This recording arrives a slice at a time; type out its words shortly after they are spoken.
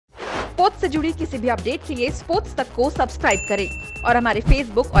Sports से जुड़ी किसी भी अपडेट के लिए स्पोर्ट्स तक को सब्सक्राइब करें और हमारे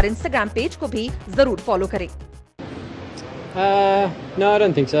फेसबुक और इंस्टाग्राम पेज को भी जरूर फॉलो करें। No, I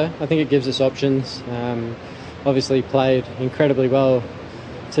don't think so. I think it gives us options. Obviously played incredibly well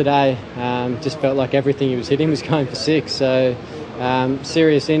today. Just felt like everything he was hitting was going for six. So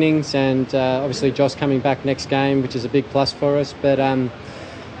serious innings, and obviously Josh coming back next game, which is a big plus for us. But I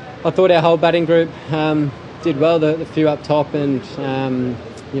thought our whole batting group did well. The few up top and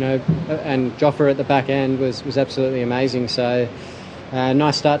and Jofra at the back end was absolutely amazing. So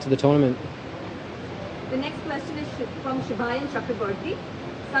nice start to the tournament. The next question is from Shivayan Chakraborty.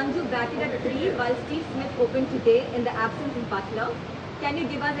 Sanju batted at 3 while Steve Smith opened today in the absence of Butler. Can you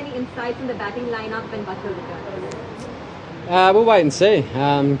give us any insights on the batting lineup when Butler returns? We'll wait and see.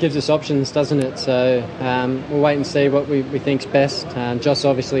 Gives us options, doesn't it? So we'll wait and see what we think's best. Josh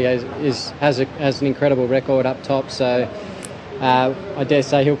obviously has an incredible record up top, so I dare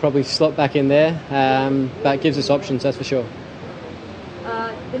say he'll probably slot back in there, but gives us options, that's for sure.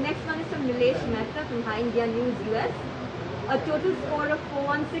 The next one is from Nilesh Mehta from High India News US. A total score of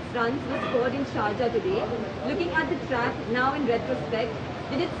 416 runs was scored in Sharjah today. Looking at the track now in retrospect,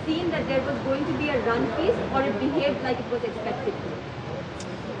 did it seem that there was going to be a run feast, or it behaved like it was expected to?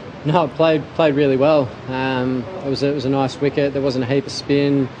 No, it played really well. It was a nice wicket. There wasn't a heap of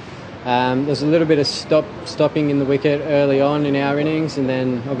spin. There was a little bit of stopping in the wicket early on in our innings, and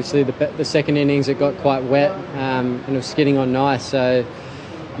then obviously the second innings it got quite wet and it was skidding on nice. So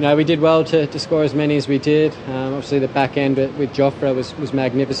we did well to score as many as we did. Obviously the back end with Jofra was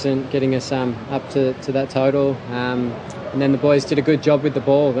magnificent, getting us up to that total. And then the boys did a good job with the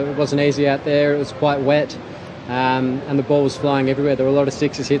ball. It wasn't easy out there. It was quite wet, and the ball was flying everywhere. There were a lot of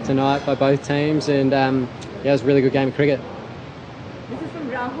sixes hit tonight by both teams, and it was a really good game of cricket. This is from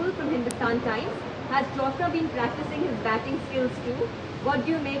Rahul from Hindustan Times. Has Jofra been practicing his batting skills too? What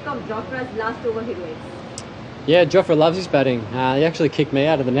do you make of Jofra's last over heroics? Yeah, Jofra loves his batting. He actually kicked me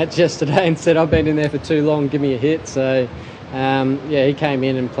out of the nets yesterday and said, I've been in there for too long, give me a hit. So, he came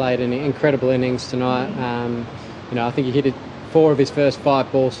in and played an incredible innings tonight. I think he hit 4 of his first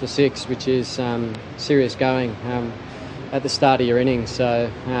 5 balls for 6, which is serious going at the start of your innings. So,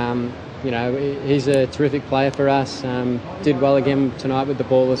 he's a terrific player for us. Did well again tonight with the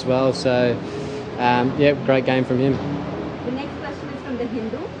ball as well. So, great game from him. The next question is from The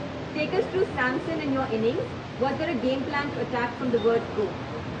Hindu. Take us through Samson and your innings. Was there a game plan to attack from the word go?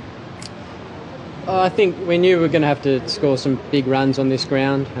 I think we knew we were going to have to score some big runs on this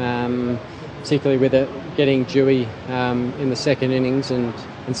ground, particularly with it getting dewy in the second innings and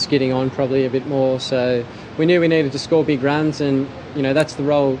skidding on probably a bit more. So we knew we needed to score big runs, and that's the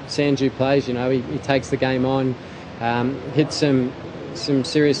role Sanju plays. He takes the game on, hits some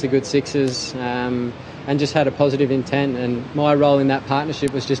seriously good sixes, and just had a positive intent. And my role in that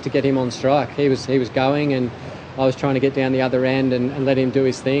partnership was just to get him on strike. He was going, and I was trying to get down the other end and let him do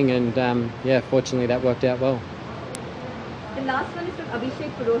his thing. And fortunately that worked out well. The last one is from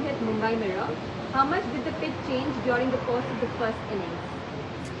Abhishek Purohit, Mumbai Mirror. How much did the pitch change during the course of the first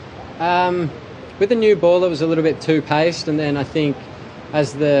innings? With the new ball, it was a little bit too paced, and then I think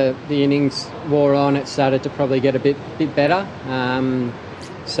as the innings wore on, it started to probably get a bit better. I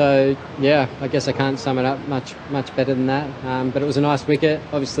guess I can't sum it up much better than that. But it was a nice wicket.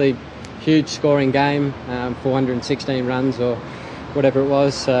 Obviously, huge scoring game, 416 runs or whatever it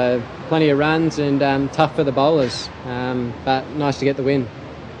was. So plenty of runs and tough for the bowlers, but nice to get the win.